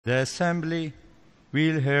The Assembly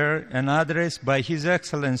will hear an address by His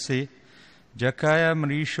Excellency JAKAYA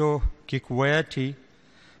MRISHO KIKWETE,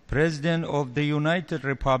 President of the United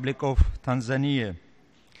Republic of Tanzania.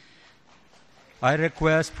 I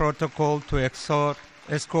request protocol to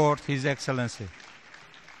escort His Excellency.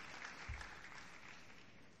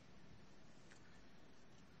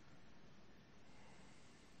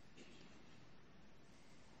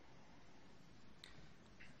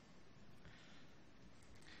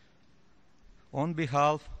 On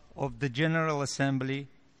behalf of the General Assembly,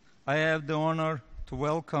 I have the honor to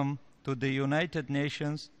welcome to the United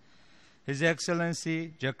Nations His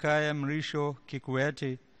Excellency JAKAYA MRISHO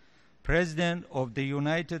KIKWETE, President of the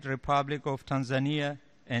United Republic of Tanzania,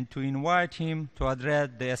 and to invite him to address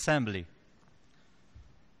the Assembly.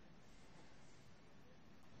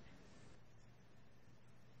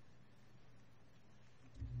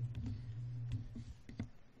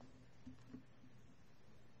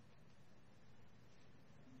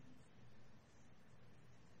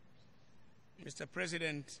 Mr.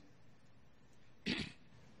 President,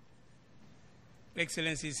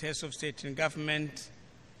 Excellencies, Heads of State and Government,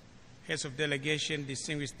 Heads of Delegation,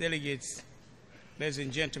 distinguished delegates, ladies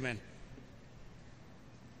and gentlemen,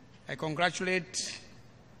 I congratulate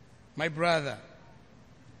my brother,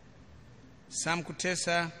 Sam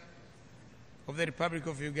Kutesa of the Republic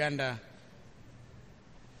of Uganda,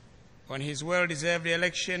 on his well-deserved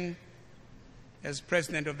election as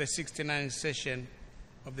President of the 69th session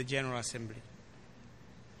of the General Assembly.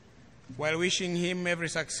 While wishing him every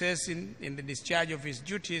success in the discharge of his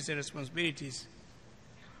duties and responsibilities,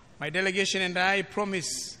 my delegation and I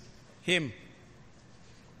promise him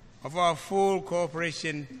of our full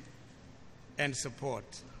cooperation and support.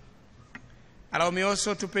 Allow me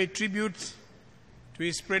also to pay tribute to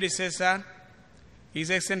his predecessor,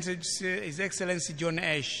 His Excellency John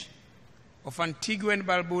Ash of Antigua and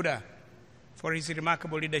Barbuda, for his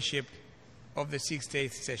remarkable leadership of the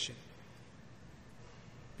 68th session.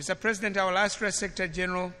 Mr. President, our illustrious Secretary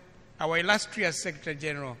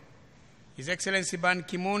General, His Excellency Ban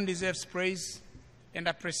Ki-moon, deserves praise and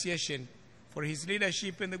appreciation for his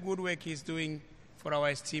leadership and the good work he is doing for our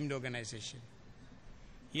esteemed organization.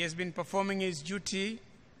 He has been performing his duty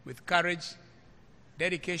with courage,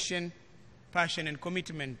 dedication, passion, and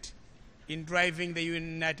commitment in driving the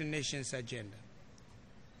United Nations agenda.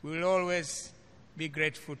 We will always be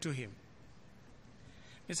grateful to him.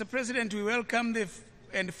 Mr. President, we welcome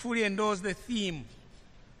and fully endorse the theme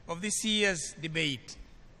of this year's debate,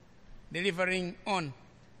 delivering on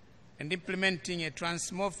and implementing a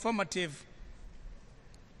transformative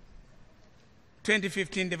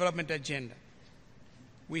 2015 development agenda.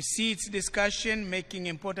 We see its discussion making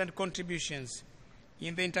important contributions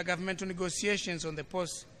in the intergovernmental negotiations on the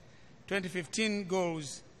post-2015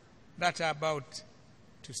 goals that are about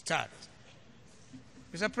to start.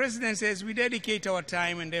 Mr. President, as we dedicate our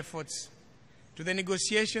time and efforts to the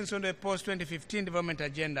negotiations on the post-2015 development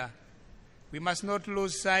agenda, we must not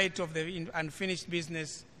lose sight of the unfinished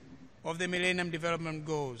business of the Millennium Development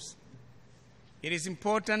Goals. It is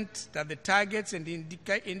important that the targets and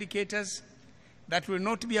indicators that will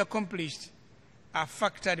not be accomplished are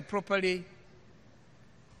factored properly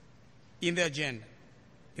in the agenda,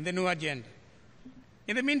 in the new agenda.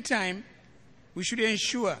 In the meantime, we should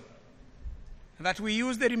ensure that we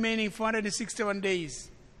use the remaining 461 days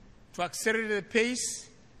to accelerate the pace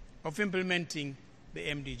of implementing the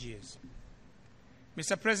MDGs.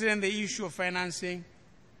 Mr. President, the issue of financing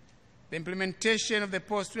the implementation of the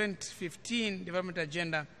post-2015 development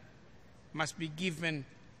agenda must be given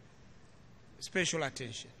special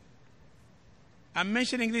attention. I'm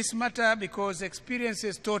mentioning this matter because experience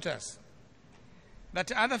has taught us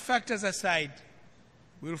that other factors aside,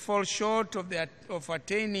 we will fall short of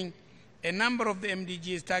attaining a number of the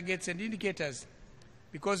MDGs targets and indicators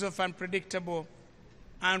because of unpredictable,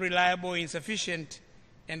 unreliable, insufficient,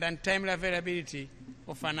 and untimely availability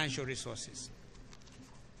of financial resources.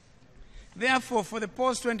 Therefore, for the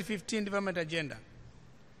post-2015 development agenda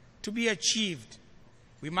to be achieved,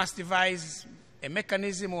 we must devise a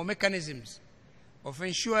mechanism or mechanisms of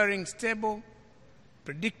ensuring stable,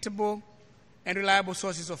 predictable, and reliable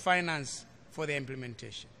sources of finance for the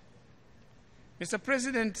implementation. Mr.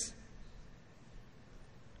 President,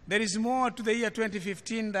 there is more to the year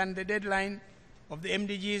 2015 than the deadline of the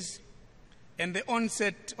MDGs and the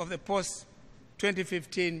onset of the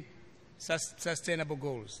post-2015 sustainable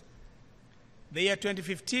goals. The year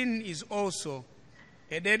 2015 is also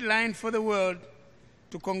a deadline for the world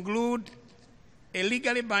to conclude a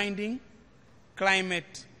legally binding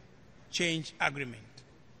climate change agreement.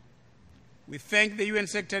 We thank the UN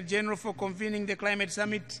Secretary General for convening the Climate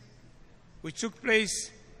Summit, which took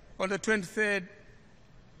place on the 23rd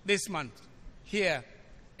this month here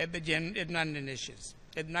at the United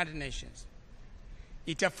Nations.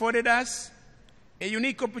 It afforded us a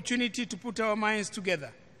unique opportunity to put our minds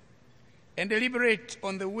together and deliberate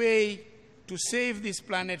on the way to save this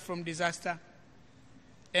planet from disaster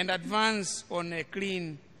and advance on a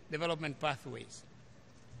clean development pathways.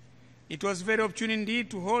 It was very opportune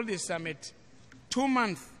indeed to hold this summit 2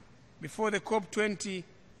 months before the COP20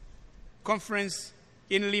 conference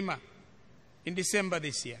in Lima in December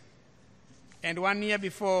this year, and 1 year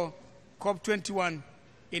before COP21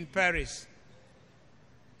 in Paris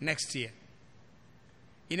next year.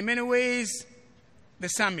 In many ways, the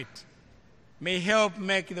summit may help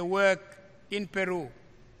make the work in Peru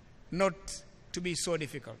not to be so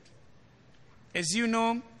difficult. As you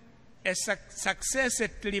know, a success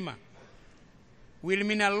at Lima will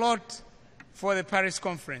mean a lot for the Paris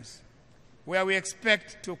conference, where we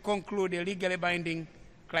expect to conclude a legally binding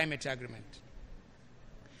climate agreement.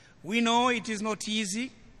 We know it is not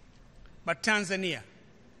easy, but Tanzania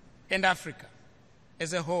and Africa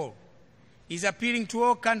as a whole is appealing to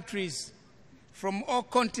all countries from all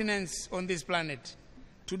continents on this planet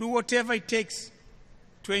to do whatever it takes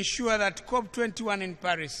to ensure that COP21 in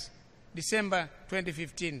Paris, December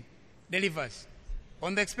 2015, delivers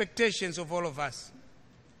on the expectations of all of us.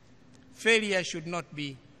 Failure should not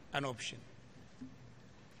be an option.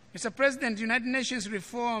 Mr. President, United Nations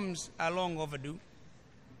reforms are long overdue.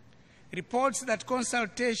 Reports that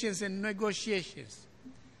consultations and negotiations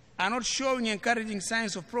are not showing encouraging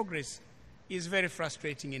signs of progress is very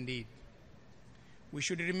frustrating indeed. We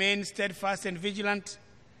should remain steadfast and vigilant,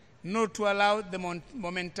 not to allow the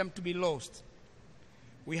momentum to be lost.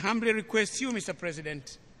 We humbly request you, Mr.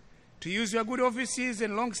 President, to use your good offices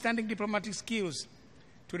and long-standing diplomatic skills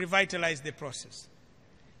to revitalize the process.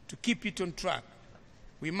 To keep it on track,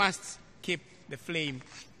 we must keep the flame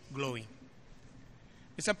glowing.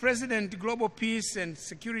 Mr. President, global peace and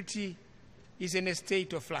security is in a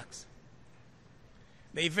state of flux.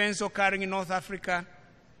 The events occurring in North Africa,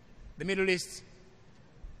 the Middle East,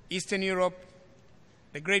 Eastern Europe,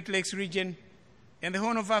 the Great Lakes region, and the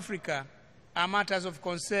Horn of Africa are matters of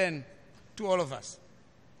concern to all of us.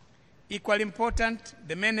 Equally important,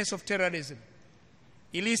 the menace of terrorism,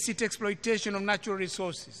 illicit exploitation of natural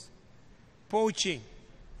resources, poaching,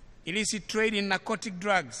 illicit trade in narcotic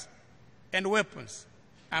drugs and weapons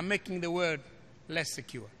are making the world less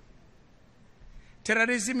secure.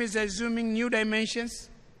 Terrorism is assuming new dimensions,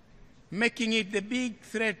 making it the big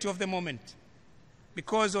threat of the moment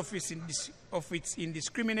because of its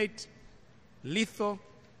indiscriminate, lethal,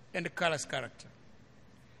 and callous character.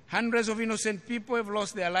 Hundreds of innocent people have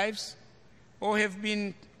lost their lives or have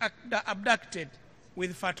been abducted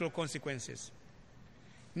with fatal consequences.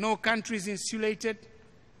 No country is insulated,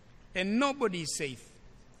 and nobody is safe.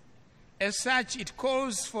 As such, it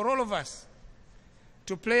calls for all of us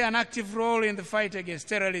to play an active role in the fight against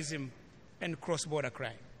terrorism and cross-border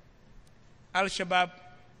crime. Al-Shabaab,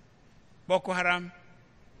 Boko Haram,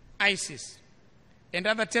 ISIS, and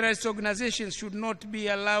other terrorist organizations should not be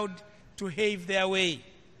allowed to have their way.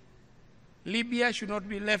 Libya should not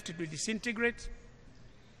be left to disintegrate.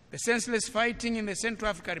 The senseless fighting in the Central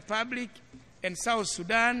African Republic and South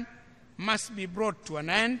Sudan must be brought to an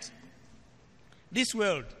end. This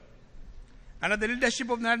world, under the leadership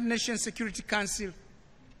of the United Nations Security Council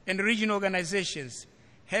and regional organizations,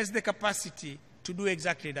 has the capacity to do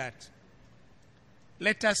exactly that.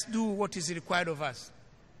 Let us do what is required of us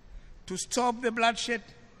to stop the bloodshed,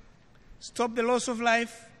 stop the loss of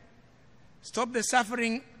life, stop the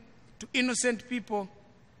suffering to innocent people,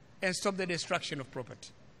 and stop the destruction of property.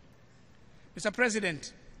 Mr.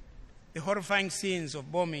 President, the horrifying scenes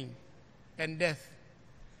of bombing and death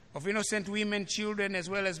of innocent women, children, as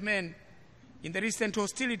well as men in the recent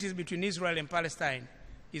hostilities between Israel and Palestine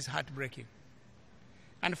is heartbreaking.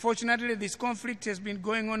 Unfortunately, this conflict has been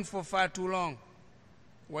going on for far too long,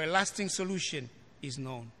 while a lasting solution is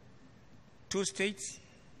known. Two states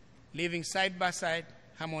living side by side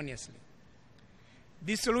harmoniously.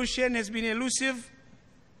 This solution has been elusive.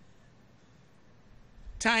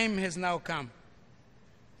 Time has now come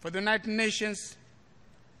for the United Nations,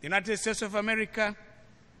 the United States of America,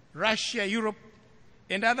 Russia, Europe,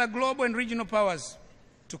 and other global and regional powers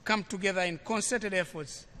to come together in concerted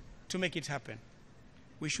efforts to make it happen.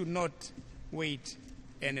 We should not wait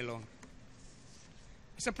any longer.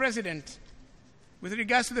 Mr. President, with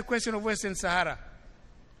regards to the question of Western Sahara,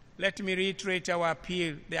 let me reiterate our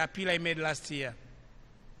appeal, the appeal I made last year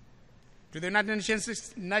to the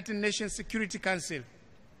United Nations Security Council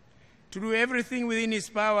to do everything within its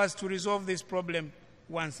powers to resolve this problem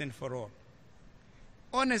once and for all.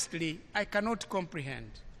 Honestly, I cannot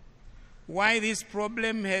comprehend why this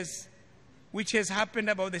problem which has happened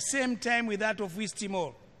about the same time with that of West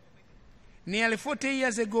Timor, nearly 40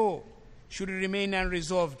 years ago, should remain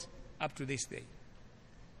unresolved up to this day.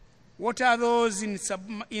 What are those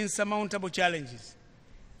insurmountable challenges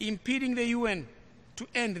impeding the UN to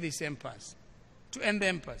end this impasse, to end the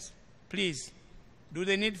impasse? Please do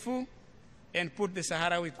the needful and put the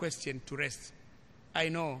Sahrawi question to rest. I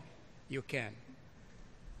know you can.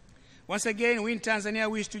 Once again, we in Tanzania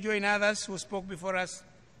wish to join others who spoke before us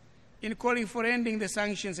in calling for ending the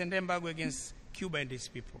sanctions and embargo against Cuba and its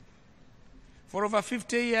people. For over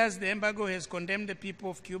 50 years, the embargo has condemned the people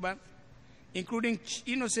of Cuba, including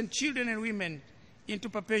innocent children and women, into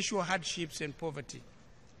perpetual hardships and poverty.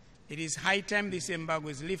 It is high time this embargo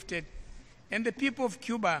is lifted and the people of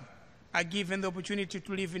Cuba are given the opportunity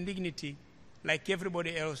to live in dignity like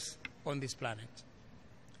everybody else on this planet.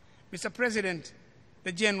 Mr. President,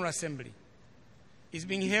 the General Assembly is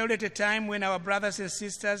being held at a time when our brothers and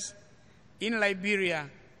sisters in Liberia,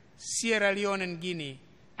 Sierra Leone, and Guinea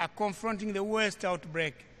are confronting the worst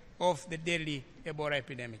outbreak of the deadly Ebola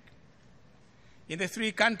epidemic. In the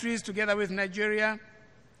three countries, together with Nigeria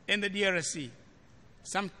and the DRC,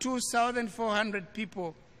 some 2,400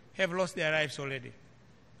 people have lost their lives already.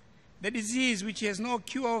 The disease, which has no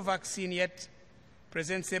cure or vaccine yet,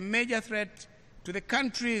 presents a major threat to the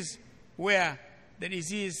countries where the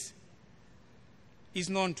disease is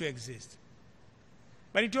known to exist.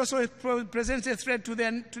 But it also presents a threat to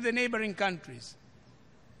the neighboring countries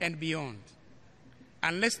and beyond.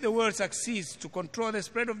 Unless the world succeeds to control the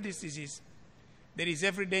spread of this disease, there is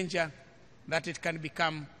every danger that it can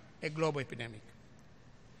become a global epidemic.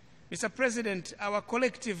 Mr. President, our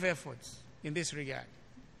collective efforts in this regard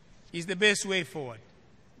is the best way forward.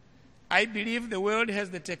 I believe the world has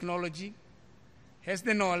the technology, has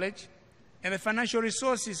the knowledge, and the financial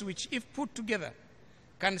resources which, if put together,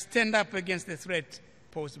 can stand up against the threat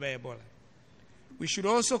posed by Ebola. We should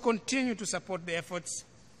also continue to support the efforts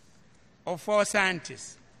of our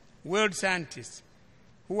scientists, world scientists,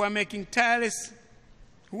 who are working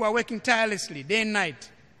tirelessly day and night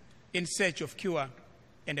in search of cure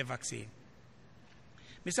and a vaccine.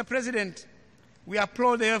 Mr. President, we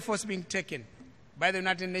applaud the efforts being taken by the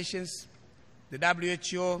United Nations, the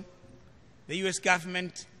WHO, the US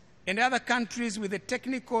government, and other countries with the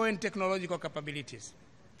technical and technological capabilities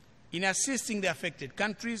in assisting the affected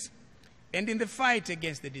countries and in the fight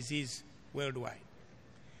against the disease worldwide.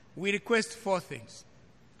 We request four things.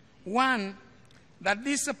 One, that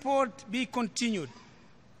this support be continued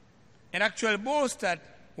and actually bolstered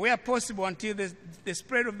where possible until the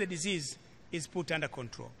spread of the disease is put under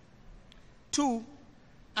control. Two,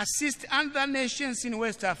 assist other nations in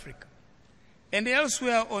West Africa and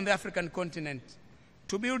elsewhere on the African continent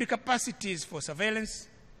to build capacities for surveillance,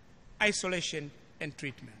 isolation, and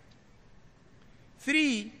treatment.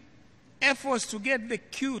 Three, efforts to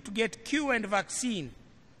get cure and vaccine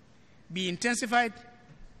be intensified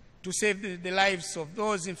to save the lives of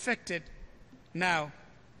those infected now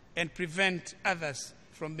and prevent others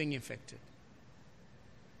from being infected.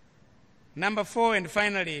 Number four, and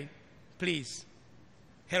finally, please,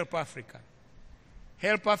 help Africa.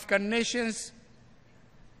 Help African nations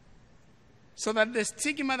so that the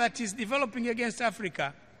stigma that is developing against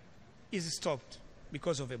Africa is stopped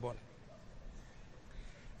because of Ebola.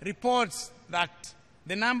 Reports that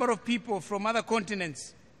the number of people from other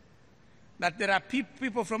continents, that there are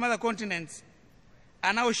people from other continents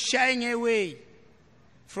are now shying away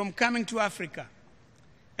from coming to Africa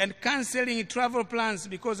and cancelling travel plans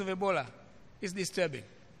because of Ebola is disturbing.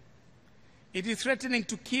 It is threatening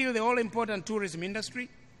to kill the all-important tourism industry,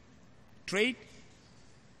 trade,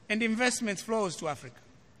 and investment flows to Africa.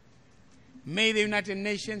 May the United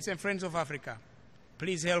Nations and Friends of Africa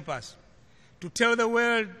please help us to tell the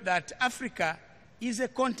world that Africa is a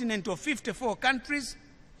continent of 54 countries,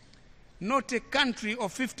 not a country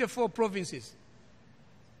of 54 provinces.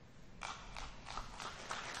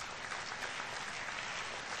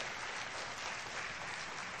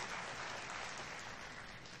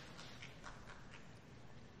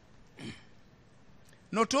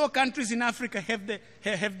 Not all countries in Africa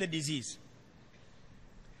have the disease.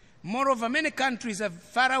 Moreover, many countries are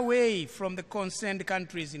far away from the concerned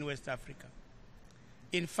countries in West Africa.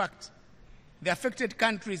 In fact, the affected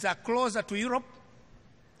countries are closer to Europe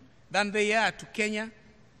than they are to Kenya,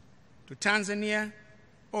 to Tanzania,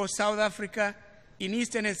 or South Africa, in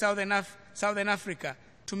Eastern and Southern Africa,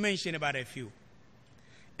 to mention about a few.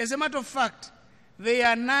 As a matter of fact, they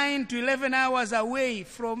are 9 to 11 hours away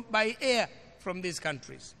by air from these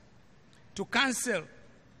countries. To cancel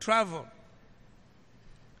travel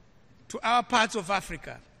to our parts of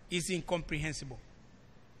Africa is incomprehensible.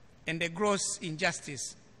 and a gross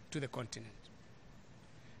injustice to the continent.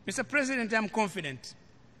 Mr. President, I am confident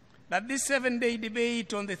that this 7-day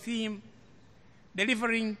debate on the theme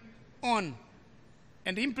delivering on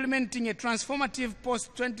and implementing a transformative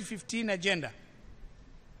post-2015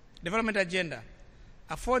 development agenda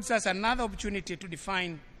affords us another opportunity to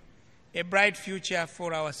define a bright future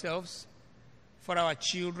for ourselves, for our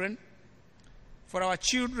children, for our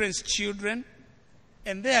children's children,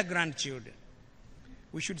 and their grandchildren.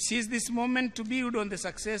 We should seize this moment to build on the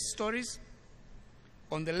success stories,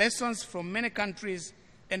 on the lessons from many countries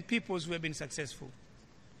and peoples who have been successful.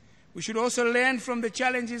 We should also learn from the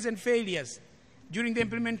challenges and failures during the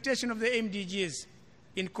implementation of the MDGs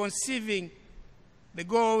in conceiving the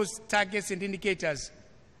goals, targets, and indicators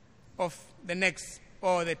of the next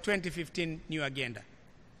or the 2015 new agenda.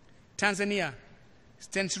 Tanzania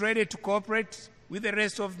stands ready to cooperate with the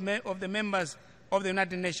rest of the members of the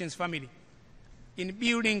United Nations family in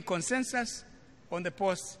building consensus on the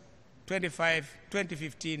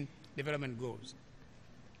post-2015 development goals.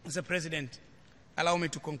 Mr. President, allow me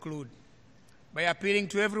to conclude by appealing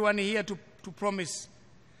to everyone here to promise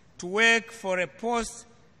to work for a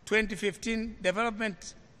post-2015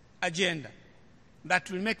 development agenda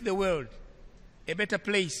that will make the world a better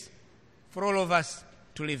place for all of us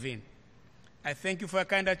to live in. I thank you for your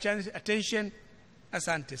kind attention.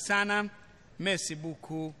 Asante sana. Merci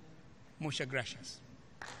beaucoup. Muchas gracias.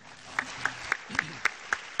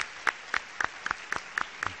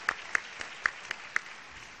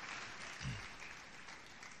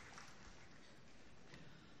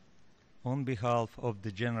 On behalf of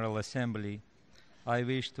the General Assembly, I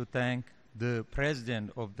wish to thank the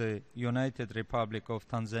President of the United Republic of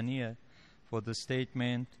Tanzania for the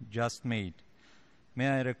statement just made. May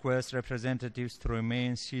I request representatives to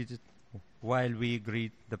remain seated while we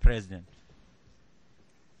greet the President.